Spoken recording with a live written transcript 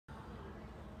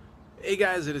Hey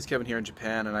guys, it is Kevin here in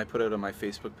Japan, and I put out on my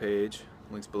Facebook page,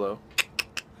 links below,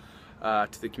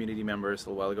 to the community members a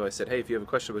little while ago. I said, hey, if you have a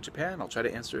question about Japan, I'll try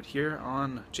to answer it here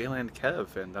on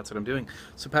jlandkev, and that's what I'm doing.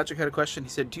 So Patrick had a question.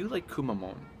 He said, do you like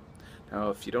Kumamon?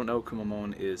 Now, if you don't know,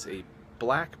 Kumamon is a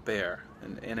black bear,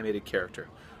 an animated character,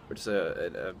 which is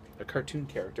a cartoon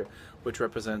character, which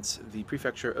represents the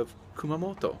prefecture of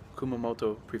Kumamoto.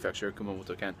 Kumamoto Prefecture,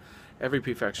 Kumamoto-ken. Every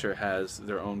prefecture has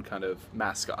their own kind of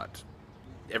mascot.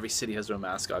 Every city has their own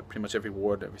mascot. Pretty much every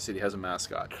ward, every city has a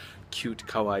mascot. Cute,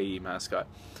 kawaii mascot.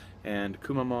 And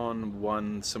Kumamon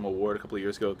won some award a couple of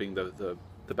years ago, being the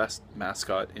best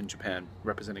mascot in Japan,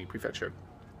 representing prefecture.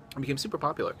 It became super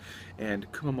popular. And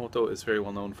Kumamoto is very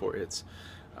well known for its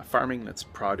farming and its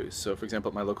produce. So, for example,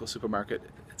 at my local supermarket,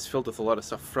 it's filled with a lot of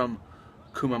stuff from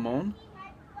Kumamon,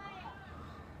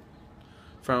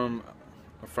 from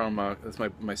that's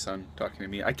my son talking to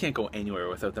me. I can't go anywhere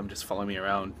without them just following me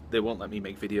around. They won't let me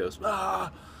make videos.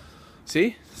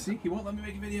 See, he won't let me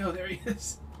make a video. There he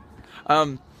is.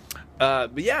 But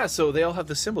yeah, so they all have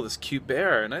the symbol, this cute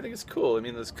bear, and I think it's cool. I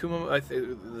mean,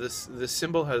 this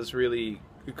symbol has really,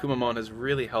 Kumamon has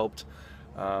really helped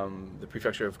the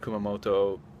prefecture of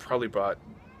Kumamoto. Probably brought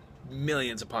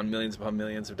millions upon millions upon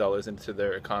millions of dollars into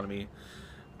their economy.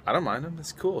 I don't mind him.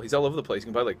 It's cool. He's all over the place. You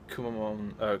can buy like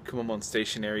Kumamon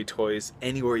stationery, toys,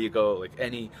 anywhere you go. Like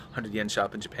any 100 yen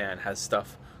shop in Japan has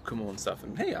stuff, Kumamon stuff.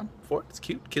 And hey, I'm for it. It's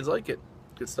cute. Kids like it.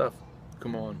 Good stuff.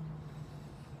 Kumamon.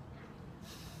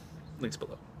 Links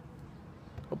below.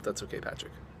 Hope that's okay,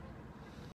 Patrick.